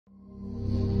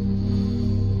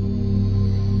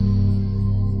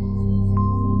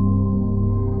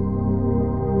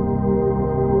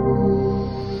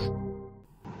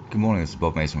morning, this is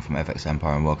Bob Mason from FX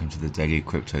Empire and welcome to the daily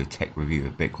crypto tech review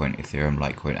of Bitcoin, Ethereum,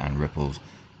 Litecoin and Ripple's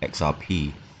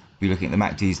XRP. We're looking at the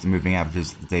MACDs, the moving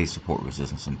averages, the day's support,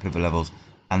 resistance and pivot levels,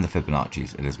 and the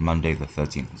Fibonacci's. It is Monday the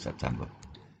 13th of September.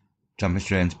 Jumping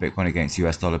straight into Bitcoin against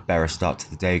US dollar, bearish start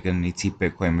to the day. Going to need to see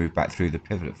Bitcoin move back through the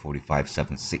pivot at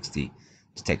 45,760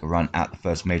 to take a run at the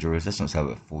first major resistance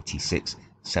level at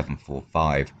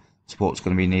 46,745. Support's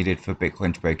going to be needed for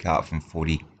Bitcoin to break out from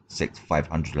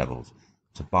 46,500 levels.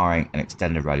 So barring an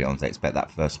extended rally on, they expect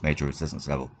that first major resistance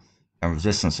level and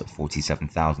resistance at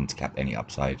 47,000 to cap any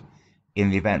upside. In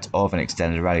the event of an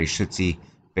extended rally, should see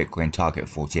Bitcoin target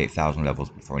 48,000 levels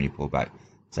before any pullback.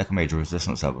 Second major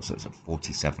resistance level sits at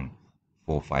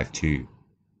 47,452.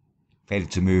 Failure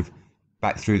to move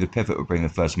back through the pivot will bring the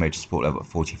first major support level at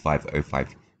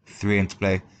 45,053 into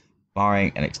play.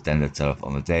 Barring an extended sell-off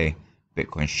on the day,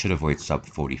 Bitcoin should avoid sub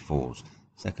 44s.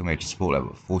 Second major support level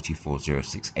at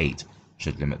 44,068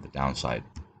 should limit the downside.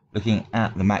 Looking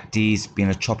at the MACDs, being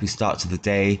a choppy start to the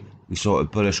day, we saw a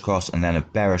bullish cross and then a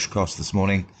bearish cross this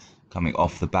morning, coming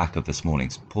off the back of this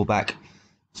morning's pullback.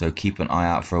 So keep an eye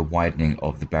out for a widening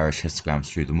of the bearish histograms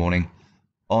through the morning.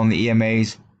 On the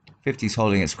EMAs, 50 is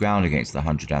holding its ground against the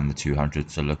 100 and the 200,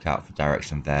 so look out for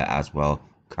direction there as well.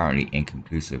 Currently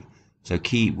inconclusive. So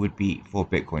key would be for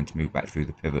Bitcoin to move back through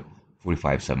the pivot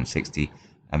 45,760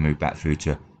 and move back through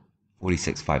to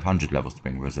 46,500 levels to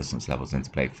bring resistance levels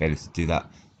into play. Failure to do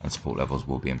that and support levels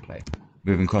will be in play.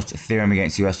 Moving across to Ethereum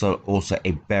against US dollar, also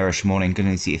a bearish morning.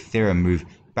 Going to see Ethereum move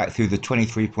back through the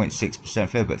 23.6%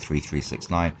 fib at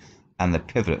 3369 and the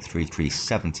pivot at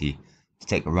 3370 to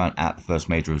take a run at the first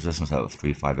major resistance level of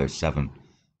 3507.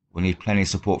 We'll need plenty of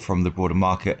support from the broader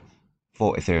market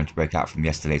for Ethereum to break out from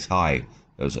yesterday's high.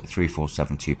 That was at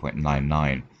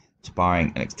 3472.99. So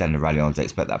barring an extended rally on, they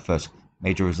expect that first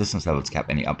major resistance level to cap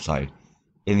any upside.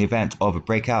 In the event of a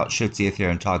breakout, should see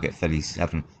Ethereum target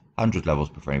 3700 levels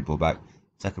before any pullback.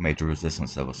 Second major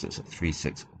resistance level sits at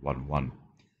 3611.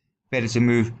 Failure to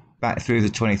move back through the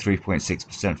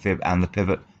 23.6% fib and the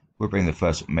pivot will bring the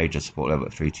first major support level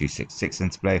at 3266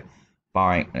 into play.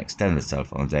 Barring an extended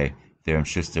sell-off on the day, Ethereum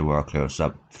should still well clear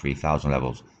sub 3000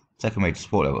 levels. Second major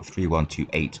support level at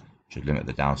 3128 should limit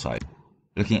the downside.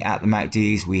 Looking at the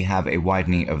MACDs, we have a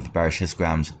widening of the bearish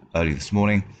histograms early this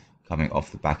morning, coming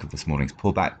off the back of this morning's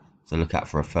pullback, so look out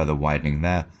for a further widening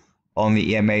there. On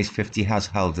the EMAs, 50 has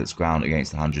held its ground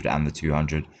against the 100 and the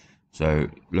 200, so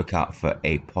look out for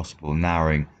a possible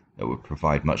narrowing that would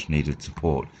provide much needed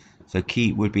support. So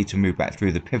key would be to move back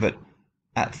through the pivot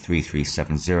at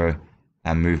 3370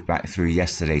 and move back through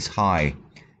yesterday's high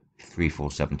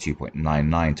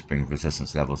 3472.99 to bring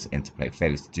resistance levels into play.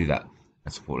 Failure to do that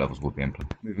and support levels will be in play.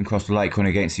 Moving across to Litecoin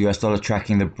against the US dollar,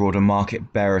 tracking the broader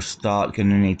market, bearish start. Going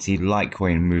to need to see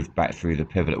Litecoin move back through the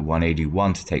pivot at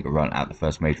 181 to take a run at the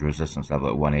first major resistance level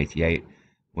at 188.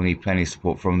 We'll need plenty of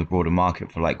support from the broader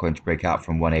market for Litecoin to break out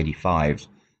from 185s.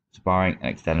 So barring an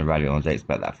extended rally on the day,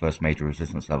 expect that first major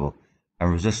resistance level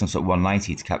and resistance at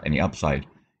 190 to cap any upside.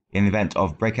 In the event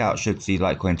of breakout, should see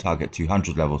Litecoin target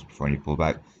 200 levels before any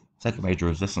pullback. Second major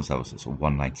resistance level sits at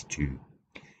 192.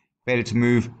 Failure to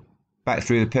move back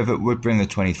through the pivot would bring the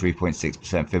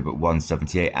 23.6% fib at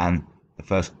 178 and the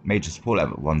first major support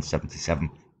level at 177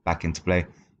 back into play.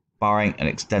 Barring an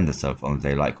extended sell-off on the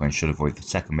day, Litecoin should avoid the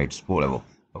second major support level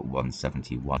at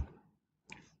 171.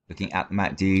 Looking at the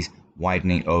MACDs,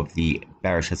 widening of the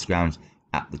bearish histograms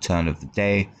at the turn of the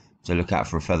day, so look out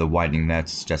for a further widening there to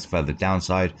suggest further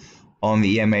downside. On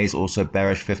the EMAs, also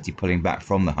bearish, 50 pulling back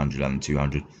from the 100 and the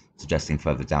 200, suggesting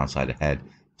further downside ahead.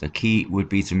 So key would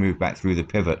be to move back through the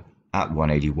pivot at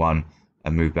 181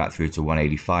 and move back through to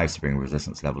 185 to bring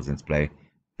resistance levels into play.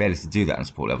 Failure to do that and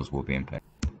support levels will be in play.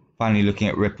 Finally, looking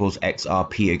at Ripple's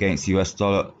XRP against the US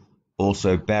dollar,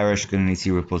 also bearish. Going to need to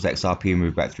see Ripple's XRP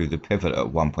move back through the pivot at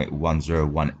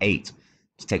 1.1018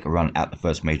 to take a run at the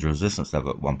first major resistance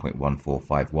level at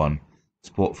 1.1451.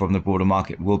 Support from the broader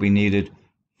market will be needed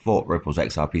for Ripple's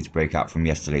XRP to break out from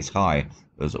yesterday's high.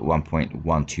 It was at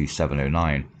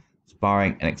 1.12709.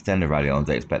 Barring an extended rally on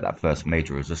the day, expect that first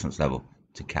major resistance level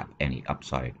to cap any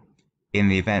upside. In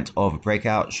the event of a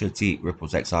breakout, should see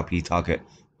Ripple's XRP target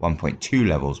 1.2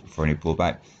 levels before any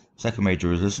pullback. Second major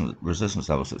resistance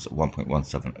level sits at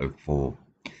 1.1704.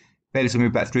 Failure to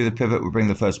move back through the pivot will bring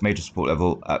the first major support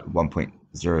level at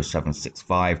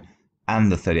 1.0765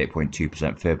 and the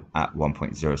 38.2% fib at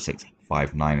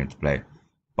 1.0659 into play.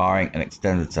 Barring an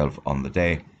extended sell-off on the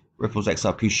day, Ripple's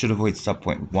XRP should avoid sub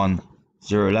 0.10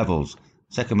 levels.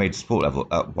 Second major support level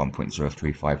at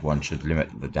 1.0351 should limit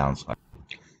the downside.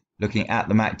 Looking at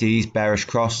the MACDs, bearish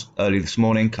cross early this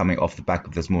morning coming off the back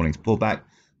of this morning's pullback.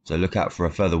 So look out for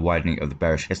a further widening of the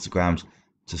bearish histograms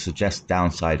to suggest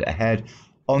downside ahead.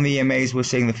 On the EMAs, we're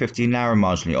seeing the 50 narrow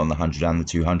marginally on the 100 and the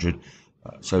 200.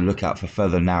 So look out for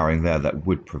further narrowing there that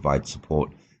would provide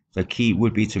support. So key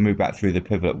would be to move back through the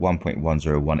pivot at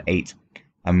 1.1018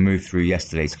 and move through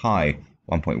yesterday's high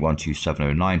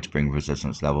 1.12709 to bring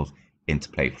resistance levels into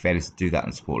play. Failure to do that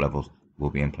and support levels will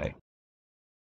be in play.